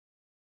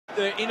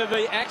Into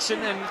the action,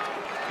 and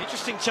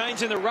interesting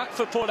change in the ruck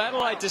for Port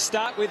Adelaide to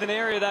start with, an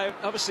area they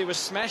obviously were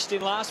smashed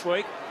in last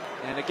week,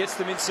 and it gets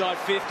them inside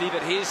 50.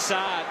 But here's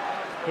Saad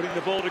putting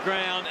the ball to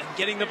ground and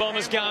getting the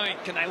Bombers going.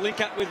 Can they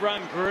link up with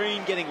Run?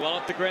 Green getting well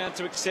up the ground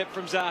to accept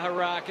from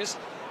Zaharakis,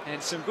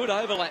 and some good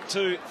overlap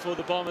too for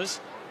the Bombers.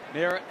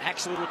 Merrett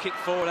hacks a little kick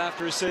forward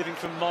after receiving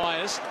from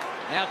Myers.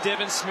 Now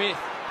Devon Smith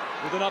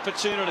with an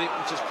opportunity,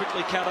 which is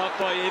quickly cut off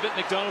by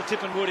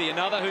McDonald-Tipungwuti.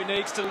 Another who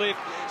needs to lift.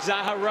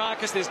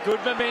 Zaharakis, there's good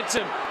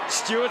momentum.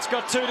 Stewart's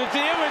got two to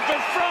deal with, but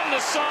from the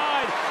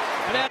side.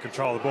 And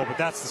control the ball, but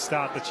that's the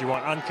start that you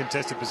want.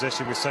 Uncontested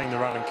possession. We're seeing the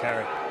run and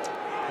carry.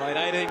 Played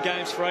 18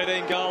 games for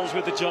 18 goals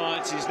with the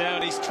Giants. He's now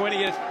in his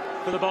 20th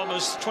for the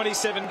Bombers.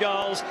 27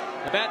 goals,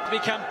 about to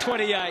become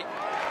 28.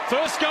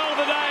 First goal of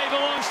the day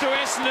belongs to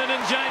Essendon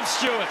and James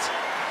Stewart.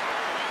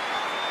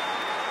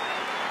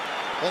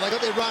 Well, they got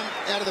their run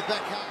out of the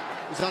back half.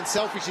 He was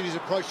unselfish in his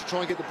approach to try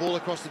and get the ball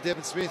across to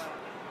Devon Smith.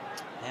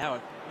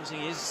 Howard using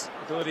his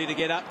ability to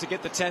get up to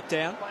get the tap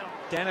down.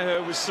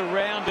 Danaher was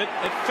surrounded.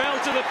 It fell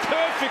to the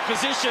perfect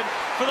position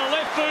for the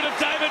left boot of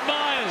David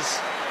Myers.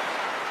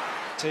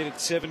 Conceded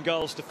 7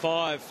 goals to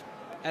 5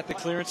 at the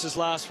clearances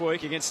last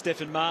week against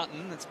Stephen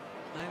Martin. That's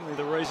mainly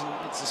the reason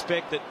I'd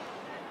suspect that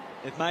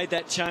they've made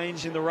that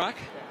change in the ruck.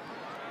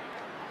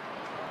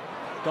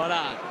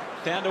 Goddard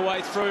found a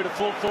way through to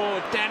full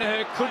forward.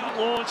 Danaher couldn't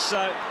launch,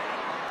 so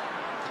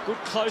good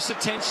close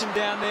attention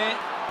down there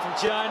from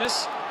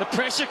Jonas. The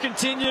pressure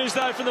continues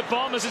though from the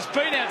Bombers. It's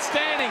been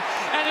outstanding,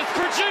 and it's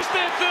produced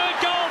their third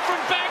goal from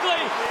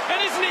Baguley.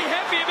 And isn't he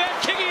happy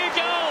about kicking a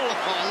goal?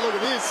 Oh, look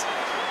at this.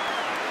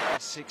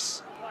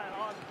 6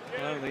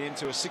 only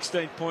into a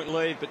 16-point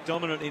lead, but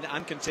dominant in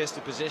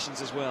uncontested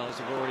possessions as well, as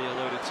we've already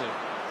alluded to.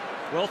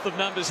 Wealth of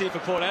numbers here for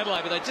Port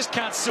Adelaide, but they just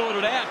can't sort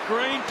it out.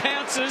 Green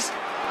pounces.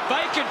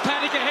 Bacon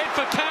panic ahead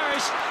for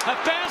Parrish.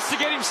 A bounce to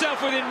get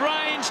himself within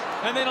range,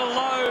 and then a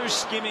low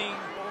skimming.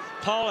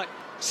 Pollock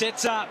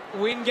sets up.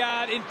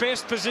 Wingard in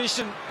best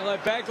position, although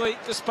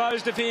Baguley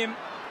disposed of him.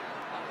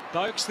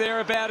 Boak's there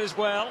about as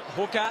well.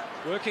 Hooker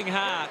working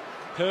hard.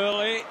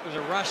 Hurley, it was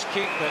a rush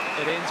kick, but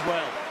it ends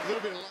well. A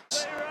little bit of luck.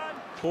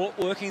 Port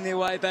working their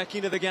way back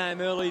into the game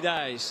early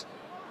days.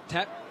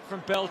 Tap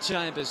from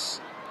Bellchambers.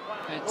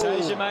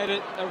 Fantasia made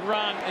it a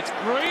run. It's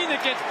Green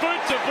that gets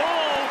boot to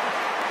ball.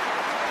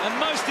 And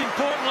most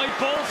importantly,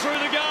 ball through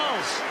the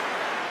goals.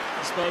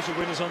 Disposal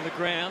winners on the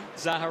ground.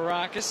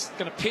 Zaharakis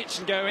going to pitch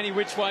and go any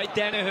which way.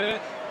 Danaher.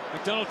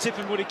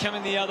 McDonald-Tipungwuti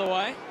coming the other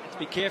way.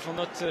 Be careful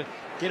not to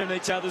get in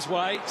each other's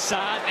way.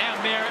 Saad, now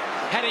Merrett,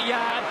 had a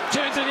yard,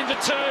 turns it into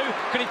 2.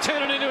 Can he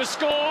turn it into a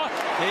score?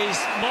 He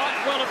might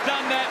well have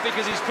done that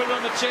because he's put it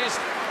on the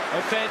chest of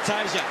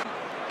Fantasia.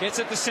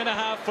 Gets it to centre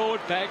half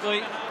forward.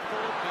 Bagley.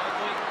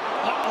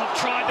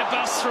 Tried to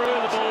bust through.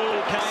 The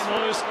ball came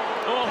loose.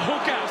 Oh,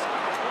 Hooker.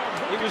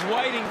 He was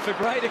waiting for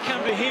Gray to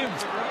come to him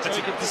so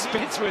he could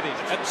dispense with him.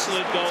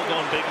 Absolute goal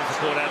gone beaten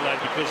for Port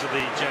Adelaide because of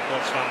the Jack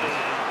Watts fumble.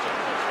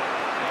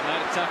 It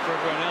made it tough for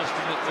everyone else,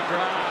 didn't it?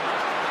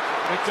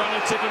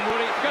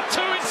 McDonald-Tipungwuti got 2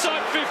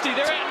 inside 50.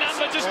 They're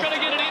outnumbered, just got to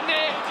get it in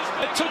there.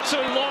 It took too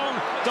long.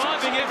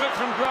 Diving effort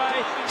from Gray.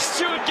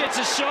 Stewart gets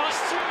a shot.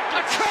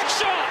 A crack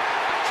shot.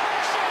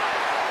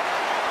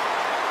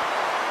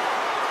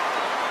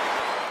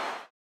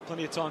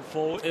 Plenty of time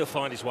forward. He'll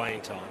find his way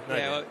in time. No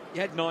yeah, well, he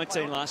had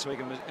 19 last week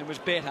and was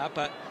better,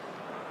 but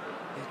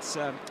it's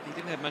he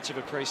didn't have much of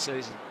a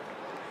pre-season.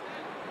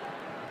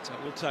 So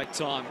it will take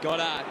time.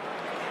 Goddard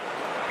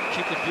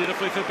kicked it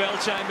beautifully for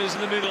Bellchambers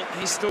in the middle.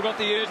 He's still got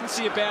the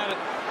urgency about it.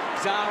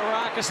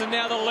 Zaharakis, and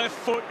now the left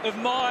foot of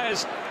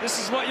Myers. This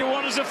is what you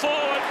want as a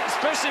forward,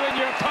 especially when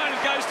your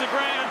opponent goes to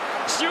ground.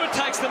 Stewart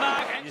takes the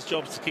mark. His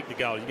job is to kick the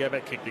goal. You go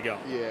back, kick the goal.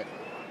 Yeah.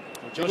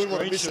 Well, Josh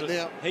Green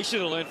should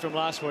have learned from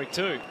last week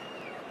too.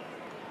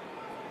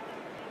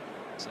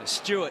 So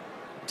Stewart,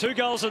 2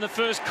 goals in the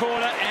first quarter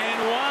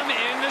and 1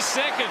 in the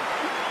second.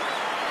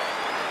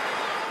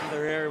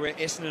 Another area where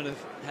Essendon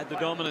have had the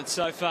dominance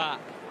so far.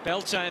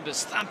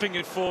 Bellchambers thumping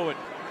it forward.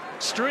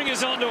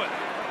 Stringer's onto it.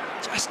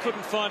 Just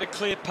couldn't find a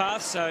clear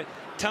path, so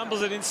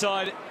tumbles it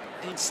inside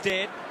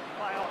instead.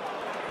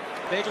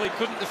 Baguley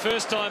couldn't the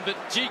first time, but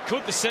G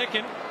could the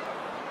second.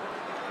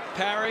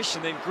 Parrish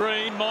and then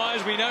Green.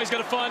 Myers, we know he's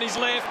going to find his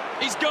left.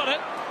 He's got it.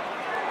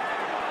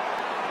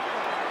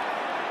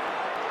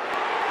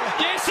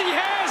 Yes, he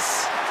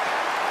has!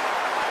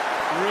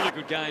 Really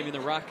good game in the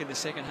ruck in the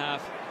second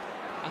half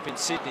up in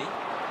Sydney.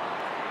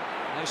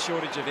 No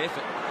shortage of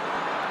effort.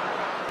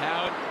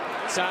 Howard,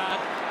 Saad,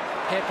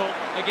 Heppell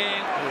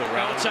again.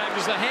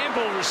 Bellchambers, the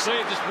handball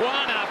received, just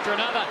one after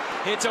another.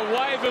 It's a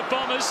wave of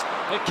Bombers.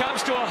 It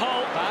comes to a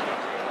halt, but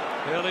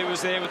Hurley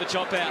was there with the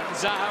chop out.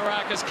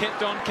 Zaharakis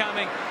kept on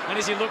coming, and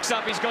as he looks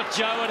up, he's got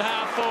Joe at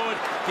half forward.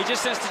 He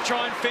just has to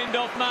try and fend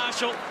off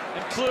Marshall,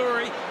 and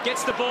Cleary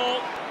gets the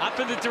ball up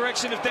in the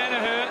direction of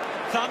Danaher,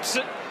 thumps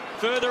it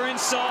further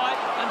inside,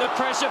 under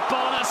pressure.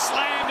 Bonner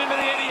slammed into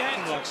the Eddie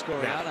Hand. Like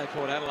scoring out,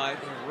 Port Adelaide,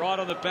 right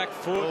on the back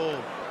foot.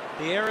 Oh.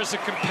 The errors are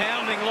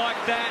compounding like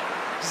that.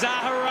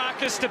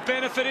 Zaharakis to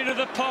benefit into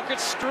the pocket.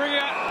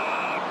 Stringer.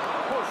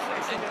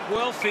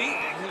 Guelfi,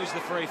 who's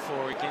the free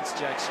for against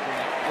Jake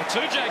Stringer. Or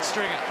to Jake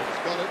Stringer.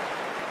 Got it.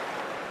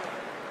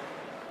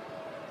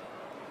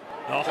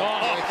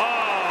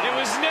 It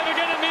was never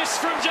going to miss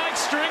from Jake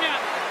Stringer.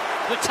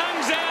 The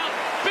tongue's out,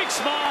 big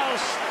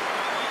smiles.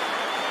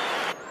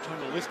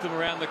 Trying to lift them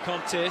around the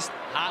contest.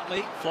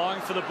 Hartley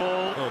flying for the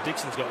ball. Oh,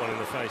 Dixon's got one in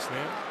the face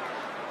now.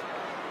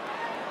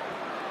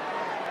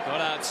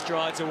 Goddard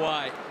strides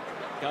away.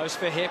 Goes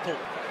for Heppell.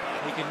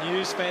 He can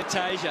use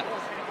Fantasia.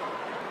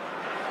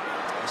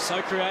 He's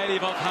so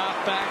creative off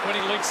half-back when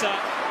he links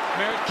up.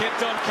 Merrett kept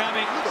on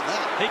coming. Look at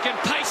that. He can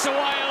pace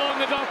away along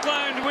the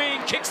dock-loaned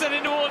wing. Kicks it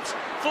in towards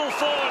full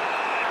forward.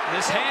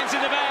 There's hands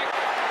in the back.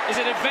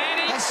 Is it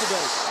advantage? Has to be.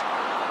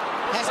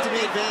 Has to be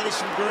advantage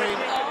from Green.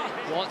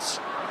 Watts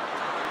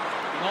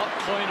not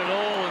clean at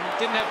all and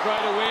didn't have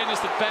great awareness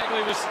that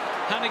Baguley was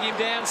hunting him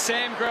down.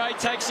 Sam Gray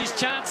takes his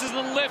chances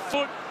on the left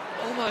foot.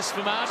 Almost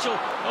for Marshall.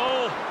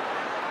 Oh,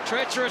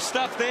 treacherous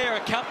stuff there.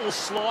 A couple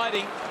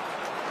sliding.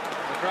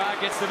 McGrath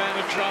gets them out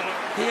of trouble.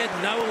 He had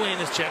no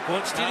awareness, Jack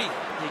Watts, did he?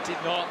 He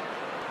did not.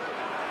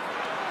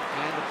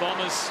 And the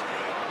Bombers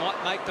might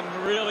make them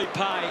really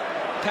pay.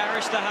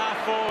 Parrish the half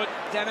forward.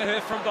 Danaher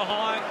from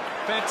behind.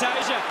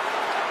 Fantasia.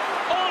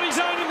 All his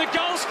own in the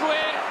goal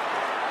square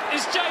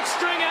is Jake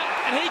Stringer,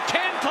 and he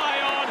can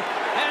play on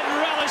and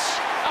relish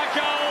a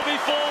goal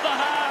before the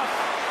half.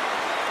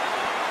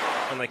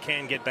 And they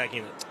can get back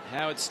in it.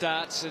 Howard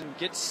starts and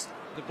gets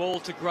the ball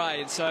to Gray,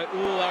 and so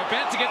they're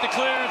about to get the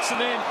clearance, and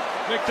then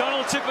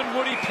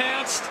McDonald-Tipungwuti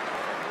pounced.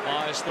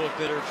 Myers thought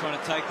better of trying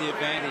to take the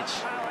advantage.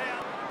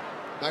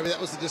 Maybe that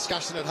was the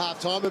discussion at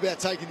half-time about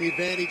taking the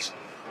advantage.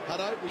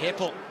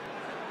 Heppell.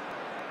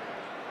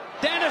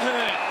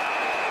 Danaher.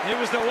 It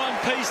was the one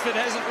piece that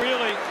hasn't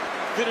really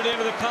fitted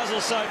into the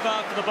puzzle so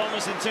far for the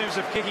Bombers in terms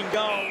of kicking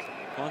goals.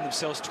 Find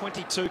themselves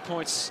 22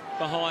 points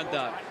behind,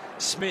 though.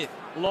 Smith,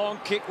 long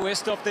kick.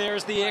 Westhoff there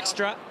as the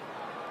extra.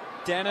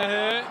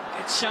 Danaher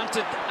gets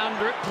shunted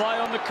under it. Play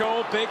on the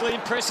call. Begley,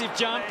 impressive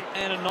jump.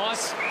 And a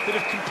nice bit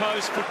of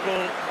composed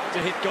football to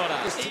hit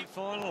Goddard.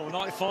 Final, or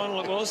night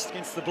final it was,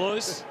 against the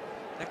Blues.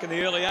 Back in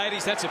the early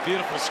 80s. That's a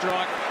beautiful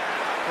strike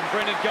from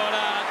Brendan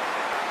Goddard.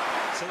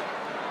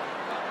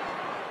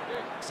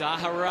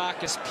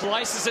 Zaharakis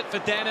places it for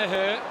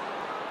Danaher.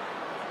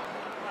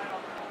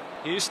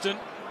 Houston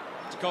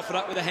to cough it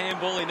up with a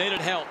handball. He needed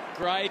help.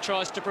 Gray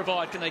tries to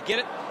provide. Can they get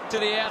it to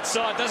the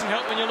outside? Doesn't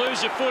help when you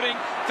lose your footing.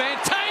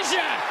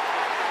 Fantasia!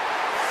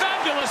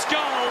 Fabulous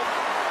goal.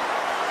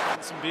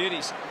 Some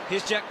beauties.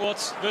 Here's Jack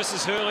Watts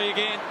versus Hurley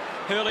again.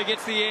 Hurley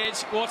gets the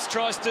edge. Watts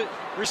tries to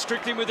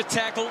restrict him with a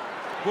tackle.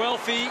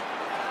 Guelfi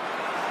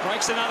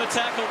breaks another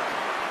tackle.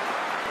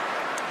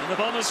 And the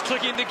Bombers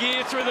click into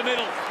gear through the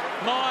middle.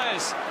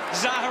 Myers,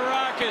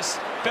 Zaharakis,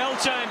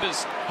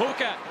 Bellchambers,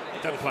 Hooker.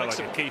 Doesn't play like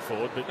a key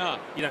forward, but no,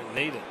 you don't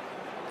need it.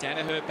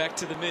 Danaher back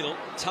to the middle.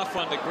 Tough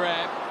one to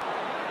grab.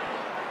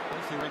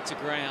 If he went to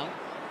ground.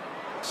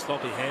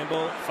 Sloppy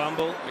handball,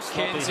 fumble,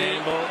 sloppy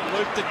handball.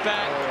 Looped it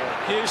back.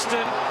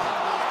 Houston.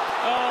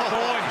 Oh,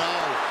 boy.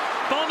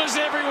 Bombers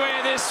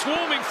everywhere. They're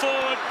swarming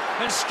forward.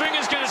 And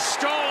Stringer's going to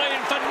stroll in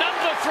for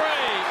number 3.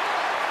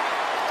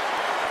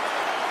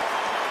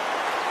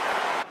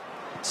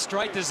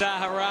 Straight to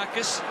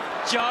Zaharakis.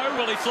 Joe,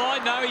 will he fly?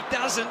 No, he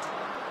doesn't.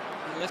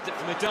 He left it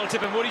for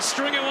McDonald-Tipungwuti.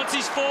 Stringer wants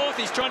his 4th.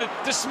 He's trying to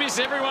dismiss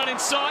everyone in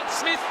sight.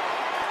 Smith,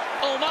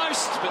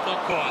 almost, but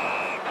not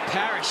quite.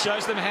 Parrish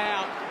shows them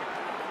how.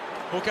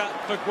 Hooker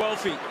for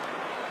Guelfi.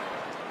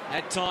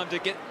 Had time to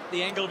get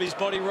the angle of his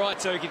body right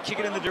so he could kick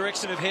it in the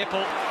direction of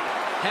Heppell.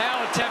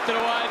 Howard tapped it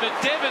away, but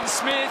Devon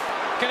Smith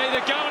can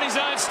either go on his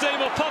own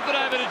steam or pop it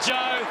over to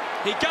Joe.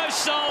 He goes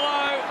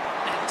solo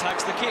and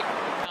takes the kick.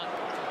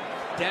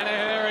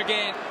 Danaher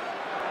again.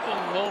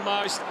 Oh,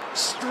 almost.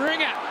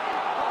 Stringer.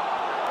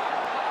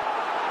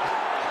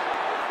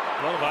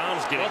 A lot of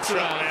arms getting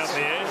thrown out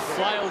there.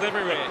 Flailed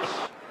everywhere.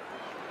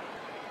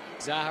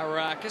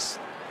 Zaharakis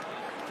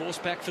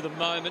forced back for the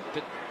moment,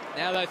 but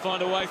now they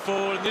find a way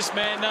forward, and this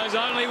man knows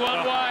only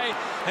one way.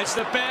 It's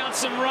the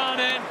bounce and run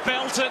and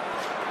belt it.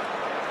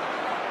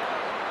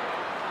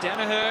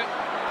 Danaher.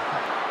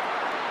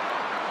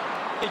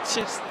 It's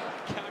just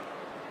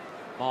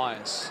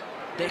Myers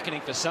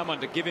beckoning for someone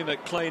to give him a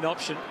clean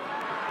option.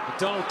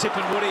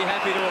 McDonald-Tipungwuti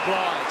happy to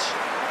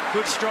oblige.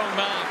 Good strong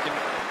mark and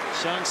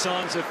showing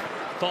signs of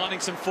finding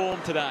some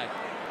form today.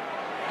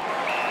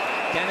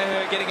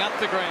 Danaher getting up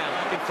the ground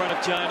up in front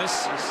of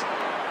Jonas.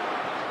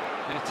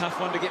 And a tough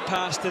one to get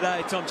past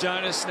today, Tom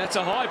Jonas. And that's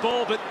a high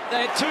ball, but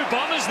they had 2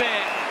 Bombers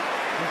there.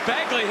 And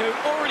Baguley,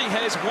 who already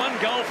has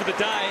 1 goal for the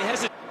day,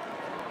 has it.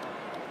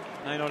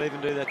 May not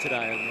even do that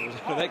today.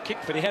 That kick,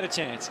 but he had a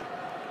chance.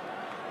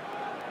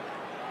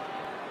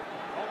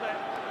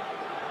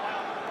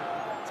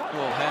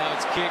 Oh,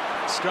 Howard's kick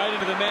straight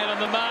into the man on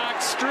the mark.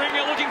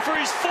 Stringer looking for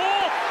his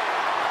 4th.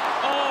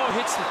 Oh,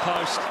 hits the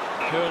post.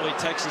 Hurley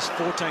takes his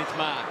 14th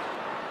mark.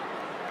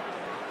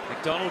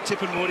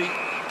 McDonald-Tipungwuti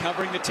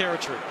covering the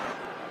territory.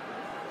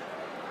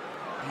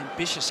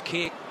 Ambitious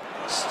kick.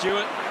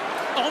 Stewart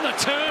on the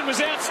turn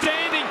was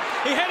outstanding.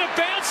 He had a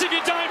bounce, if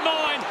you don't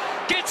mind.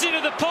 gets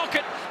into the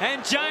pocket,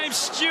 and James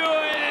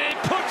Stewart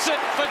puts it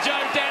for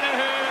Joe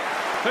Danaher,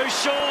 who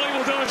surely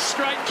will do a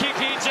straight kick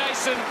here,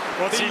 Jason.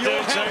 What's he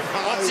do, Joe?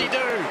 What's he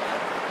do?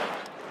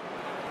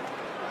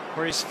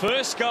 For his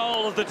first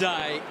goal of the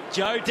day,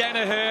 Joe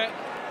Danaher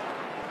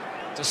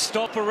to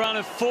stop a run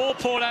of 4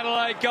 Port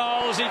Adelaide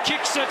goals. He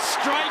kicks it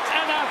straight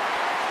and up.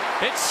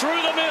 It's through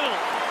the middle.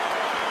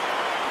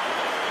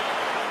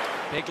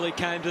 Baguley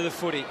came to the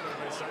footy.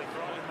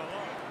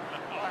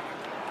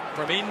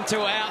 From in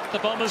to out, the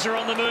Bombers are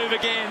on the move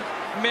again.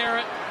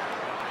 Merrett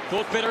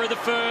thought better of the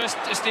first.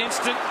 Just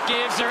instant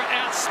gives are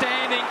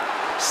outstanding.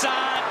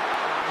 Saad,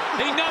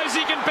 he knows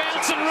he can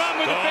bounce and run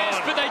with the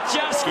best, but they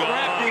just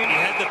grabbed him. He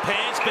had the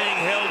pants being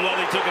held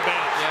while he took a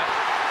bounce. Yeah.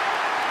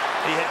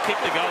 He had kicked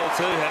the goal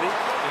too, had he?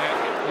 Yeah.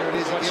 Here it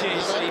is. Watch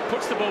here. So he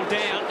puts the ball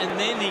down and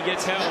then he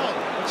gets held.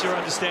 What's your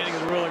understanding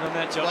of the ruling on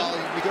that, John? Well,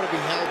 you've got to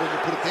be held when you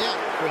put it down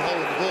for a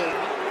hole in the ball.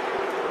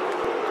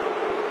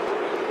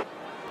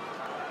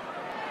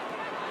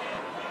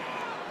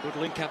 Good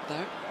link up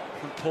though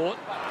from Port.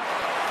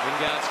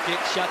 Wingard's kick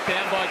shut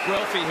down by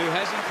Guelfi, who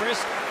has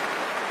impressed,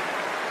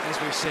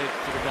 as we've said,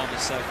 for the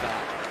Bombers so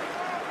far.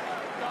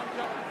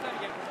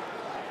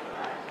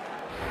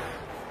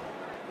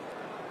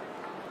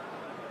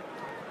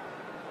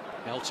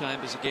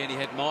 Chambers again, he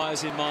had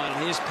Myers in mind,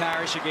 and here's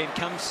Parrish again,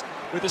 comes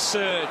with a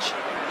surge.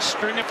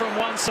 Stringer from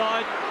one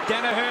side,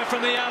 Danaher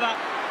from the other.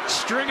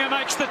 Stringer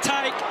makes the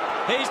take.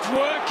 He's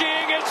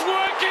working, it's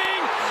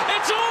working!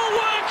 It's all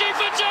working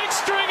for Jake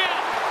Stringer!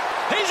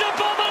 He's a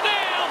Bomber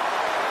now!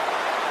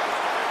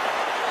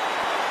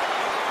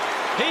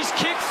 He's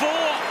kicked 4.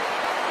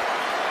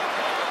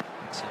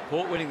 So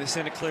Port winning the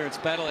centre clearance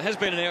battle. It has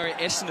been an area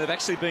Essendon have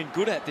actually been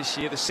good at this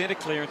year, the centre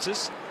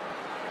clearances.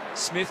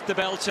 Smith to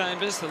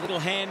Chambers, the little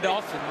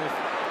handoff, and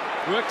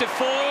they've worked it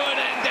forward,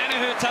 and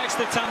Danaher takes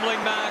the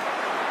tumbling mark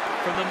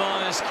from the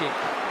Myers kick.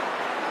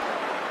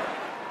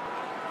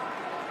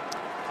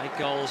 8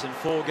 goals in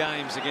 4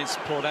 games against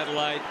Port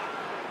Adelaide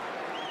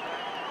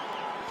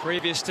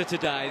previous to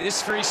today.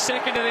 This for his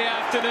second of the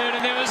afternoon,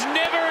 and there was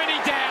never any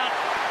doubt.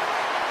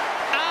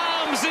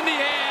 Arms in the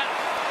air.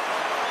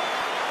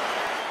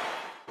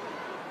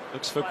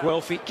 Looks for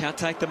Guelfi, can't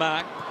take the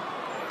mark.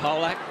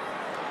 Polak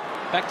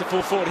back to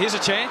full forward. Here's a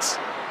chance.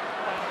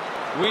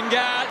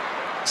 Wingard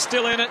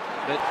still in it,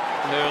 but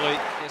Hurley,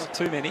 there's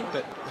too many,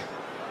 but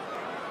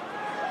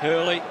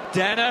Hurley,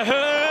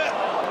 Danaher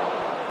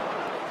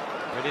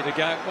ready to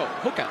go. Well,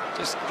 hooker,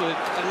 just a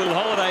little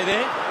holiday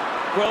there.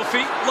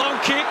 Guelfi, long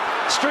kick.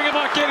 Stringer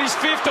might get his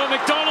 5th on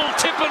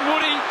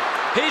McDonald-Tipungwuti,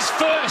 his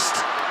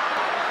 1st.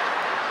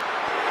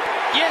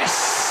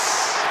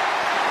 Yes!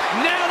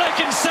 Now they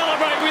can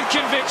celebrate with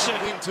conviction.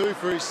 Win 2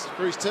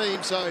 for his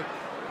team, so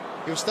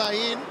he'll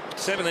stay in.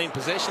 17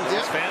 possessions,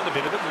 he's found a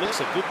bit of it. Looks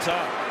a good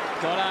tie.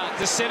 Goddard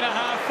to centre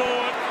half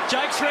forward.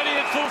 Jake's ready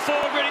at full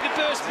forward, ready to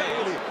burst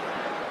forward.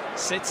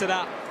 Sets it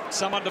up.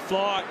 Someone to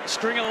fly.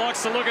 Stringer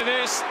likes the look of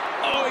this.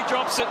 Oh, he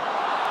drops it.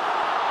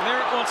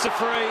 Merrett wants a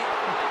free.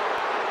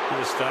 Bit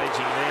of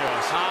staging there,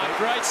 I suppose.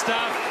 Great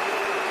stuff.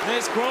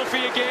 There's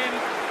Guelfi again.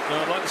 No,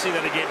 I'd like to see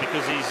that again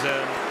because he's...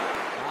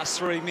 Last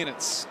 3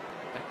 minutes.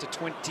 Back to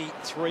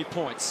 23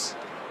 points.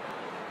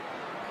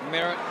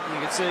 Merrett, you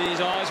can see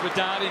his eyes were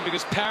darting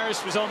because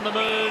Parrish was on the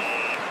move.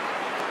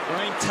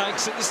 Green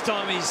takes it. This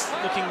time he's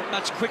looking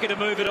much quicker to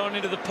move it on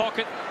into the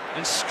pocket.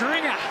 And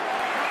Stringer.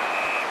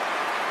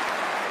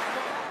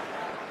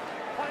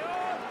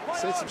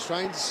 Seen some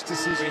strange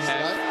decisions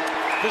today.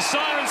 The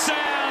siren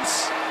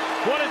sounds.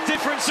 What a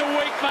difference a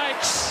week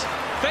makes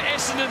for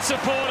Essendon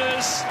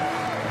supporters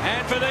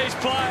and for these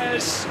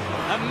players.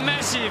 A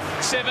massive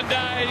 7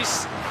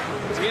 days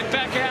to get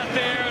back out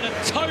there in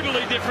a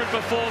totally different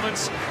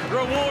performance,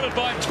 rewarded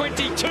by a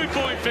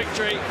 22-point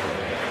victory.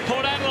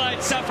 Port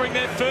Adelaide suffering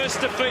their first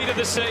defeat of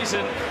the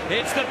season.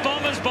 It's the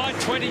Bombers by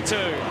 22.